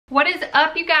What is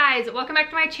up, you guys? Welcome back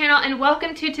to my channel and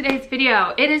welcome to today's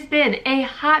video. It has been a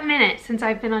hot minute since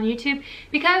I've been on YouTube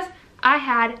because I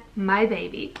had my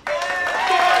baby.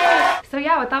 So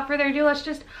yeah, without further ado, let's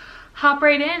just hop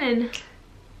right in and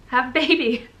have a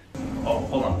baby. Oh,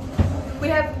 hold on. We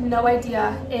have no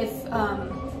idea if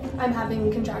I'm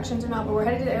having contractions or not, but we're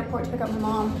headed to the airport to pick up my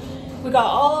mom. We got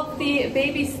all of the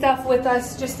baby stuff with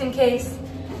us just in case.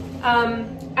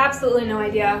 Absolutely no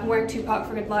idea. I'm wearing Tupac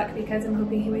for good luck because I'm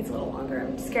hoping he waits a little longer.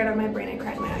 I'm scared out of my brain. I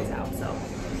cried my eyes out, so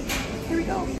here we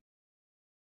go.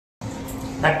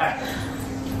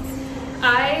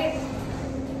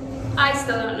 I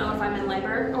still don't know if I'm in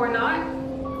labor or not,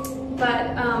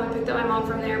 but I picked up my mom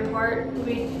from the airport.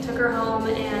 We took her home,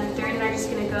 and Darian and I are just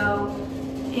gonna go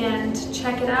and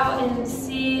check it out and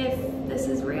see if this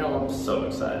is real. I'm so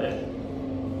excited.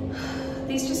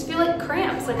 These just feel like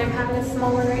cramps, like I'm having a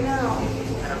small one right now.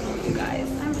 I don't know, you guys.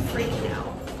 I'm freaking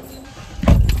out.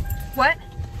 What?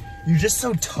 You're just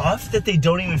so tough that they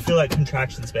don't even feel like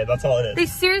contractions, babe. That's all it is. They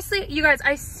seriously, you guys,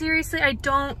 I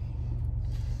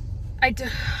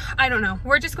don't know.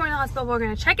 We're just going to the hospital. We're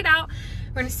going to check it out.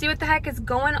 We're going to see what the heck is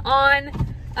going on.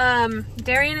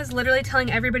 Darian is literally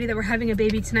telling everybody that we're having a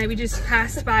baby tonight. We just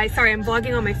passed by. Sorry, I'm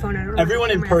vlogging on my phone. I don't know.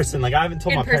 Everyone in person. Like, I haven't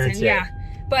told my parents yet. Yeah.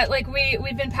 But like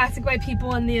we've been passing by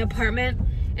people in the apartment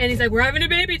and he's like, we're having a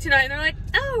baby tonight. And they're like,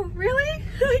 oh, really?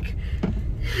 Like,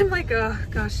 I'm like, oh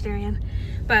gosh, Darian.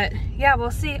 But yeah, we'll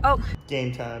see. Oh.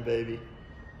 Game time, baby.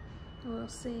 We'll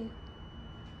see.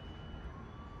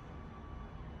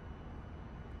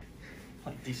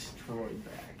 I destroyed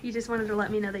back. You just wanted to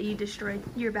let me know that you destroyed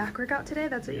your back workout today?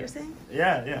 That's what you're saying?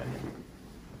 Yeah.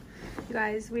 You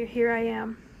guys, here I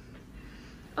am.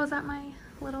 Oh, is that my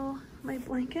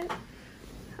blanket?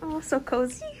 Oh, so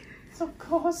cozy. So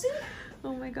cozy.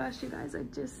 Oh my gosh, you guys,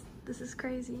 this is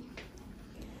crazy.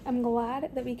 I'm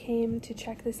glad that we came to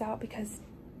check this out because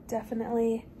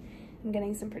definitely I'm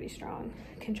getting some pretty strong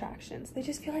contractions. They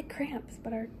just feel like cramps,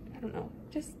 but I don't know,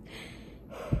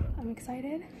 I'm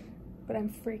excited, but I'm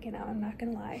freaking out, I'm not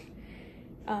gonna lie.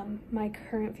 My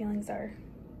current feelings are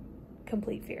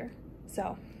complete fear.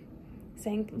 So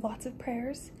saying lots of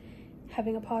prayers,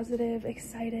 having a positive,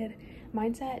 excited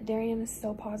mindset. Darian is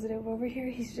so positive over here.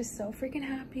 He's just so freaking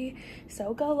happy,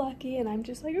 so go lucky, and I'm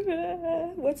just like,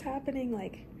 what's happening?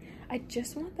 Like, I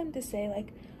just want them to say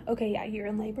like, okay, yeah, you're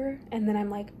in labor, and then I'm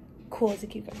like cool as a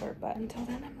cucumber. But until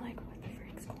then, I'm like, what the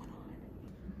frick's going on?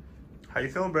 How you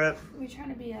feeling, Brett? We're trying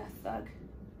to be a thug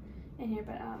in here,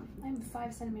 but I'm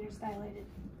 5 centimeters dilated,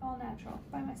 all natural,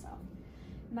 by myself.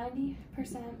 90%.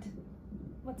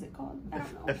 What's it called? I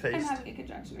don't know. Effaced. I'm having a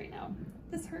contraction right now.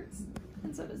 This hurts,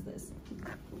 and so does this. Oh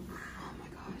my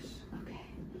gosh. Okay.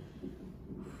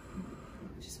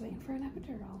 Just waiting for an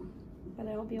epidural, but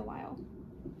it'll be a while.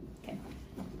 Okay.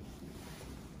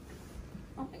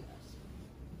 Oh my gosh.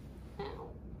 Ow.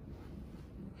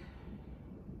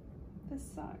 This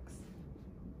sucks.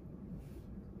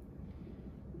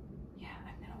 Yeah,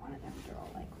 I'm gonna want an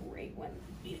epidural like right when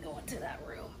we go into that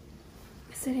room.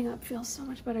 Sitting up feels so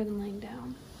much better than laying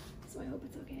down, so I hope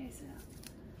it's okay I sit up.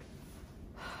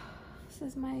 This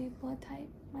is my blood type,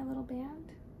 my little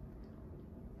band.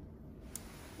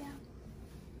 Yeah.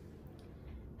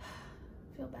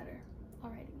 Feel better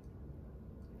already.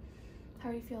 How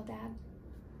do you feel, Dad?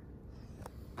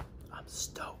 I'm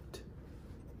stoked.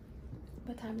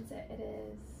 What time is it? It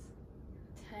is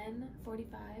 10:45.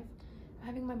 I'm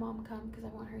having my mom come because I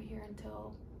want her here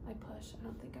until I push. I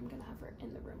don't think I'm gonna have her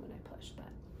in the room when I push, but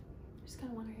I just kind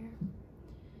of want her here.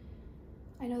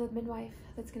 I know the midwife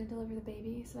that's gonna deliver the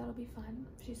baby, so that'll be fun.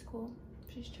 She's cool,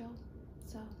 she's chill,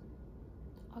 so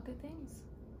all good things.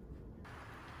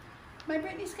 My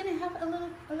Brittany's gonna have a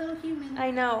little human.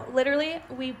 I know. Literally,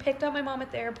 we picked up my mom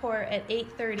at the airport at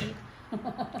 8:30,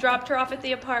 dropped her off at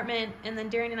the apartment, and then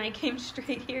Darian and I came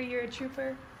straight here. You're a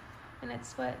trooper, and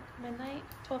it's what, midnight,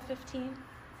 12:15.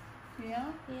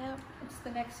 Yeah? Yep. It's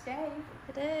the next day.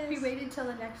 It is. We waited till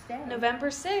the next day.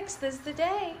 November 6th is the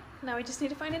day. Now we just need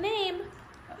to find a name.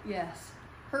 Yes.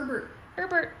 Herbert.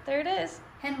 Herbert. There it is.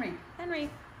 Henry. Henry.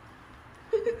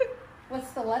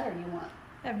 What's the letter you want?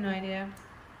 I have no idea.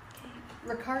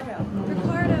 Ricardo.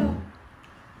 Ricardo.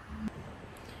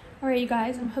 All right, you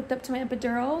guys, I'm hooked up to my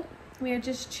epidural. We are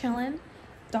just chilling.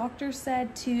 Doctor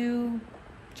said to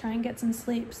try and get some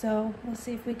sleep, so we'll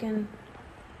see if we can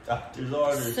Doctor's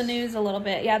orders. snooze a little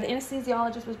bit. Yeah, the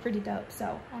anesthesiologist was pretty dope,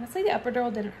 so honestly, the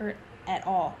epidural didn't hurt at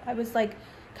all. I was like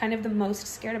kind of the most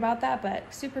scared about that,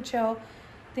 but super chill.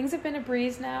 Things have been a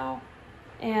breeze now,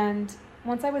 and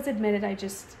once I was admitted,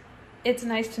 it's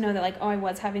nice to know that like, oh, I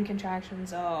was having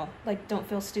contractions. Oh, like, don't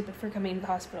feel stupid for coming to the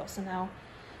hospital. So now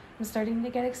I'm starting to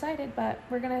get excited, but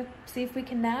we're gonna see if we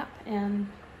can nap and,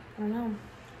 I don't know,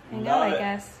 hang out, I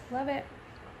guess. Love it.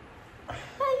 Bye.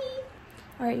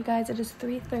 All right, you guys, it is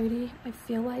 3:30. I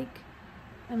feel like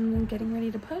I'm getting ready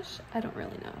to push. I don't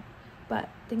really know, but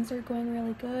things are going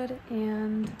really good.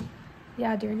 And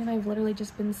yeah, Darian and I have literally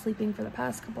just been sleeping for the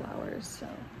past couple hours. So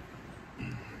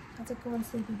how's it going,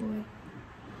 sleepy boy?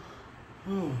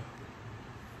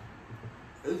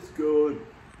 It's good.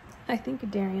 I think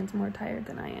Darian's more tired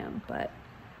than I am, but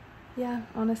yeah,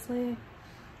 honestly,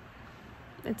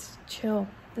 it's chill.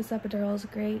 This epidural is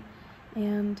great,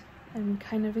 and I'm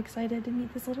kind of excited to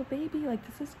meet this little baby. Like,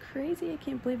 this is crazy. I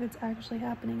can't believe it's actually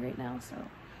happening right now, so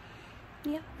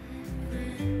yeah.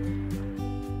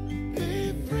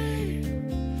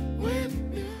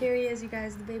 Here he is, you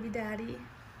guys, the baby daddy.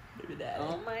 Baby daddy.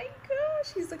 Oh my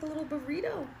gosh, he's like a little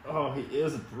burrito. Oh, he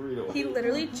is a burrito. He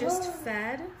literally just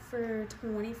fed for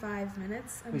 25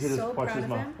 minutes. I'm so proud of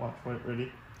him. Watch,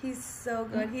 ready? He's so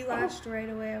good. He latched right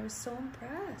away. I was so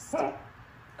impressed. Oh,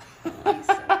 he's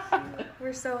so cute.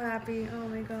 We're so happy. Oh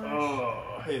my gosh.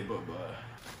 Oh, hey, Bubba.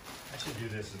 I should do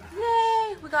this.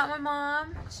 Yay! We got my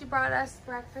mom. She brought us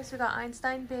breakfast. We got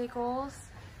Einstein bagels.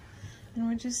 And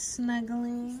we're just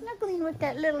snuggling. Snuggling with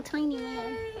that little tiny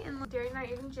man. Yay! And Darian and I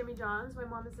are eating Jimmy John's. My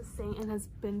mom is a saint and has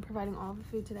been providing all the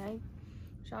food today.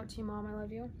 Shout out to you, Mom. I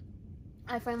love you.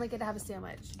 I finally get to have a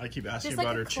sandwich. I keep asking Just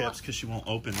about like her chips because she won't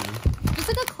open them. Just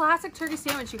like a classic turkey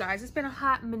sandwich, you guys. It's been a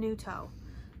hot minuto.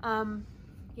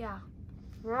 Yeah.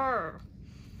 Roar.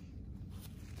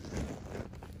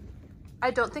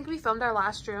 I don't think we filmed our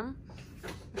last room,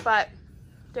 but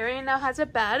Darian now has a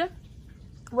bed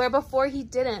where before he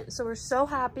didn't. So we're so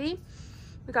happy.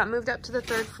 We got moved up to the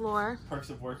 3rd floor. Perks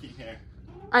of working here.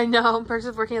 I know, perks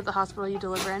of working at the hospital you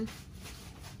deliver in.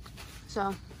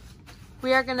 So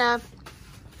we are gonna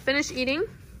finish eating.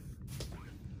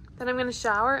 Then I'm gonna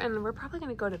shower and we're probably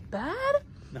gonna go to bed.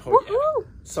 No, Woohoo! yeah.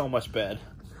 So much bed.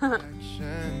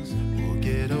 We'll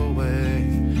get away.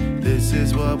 This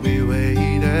is what we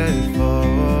waited for.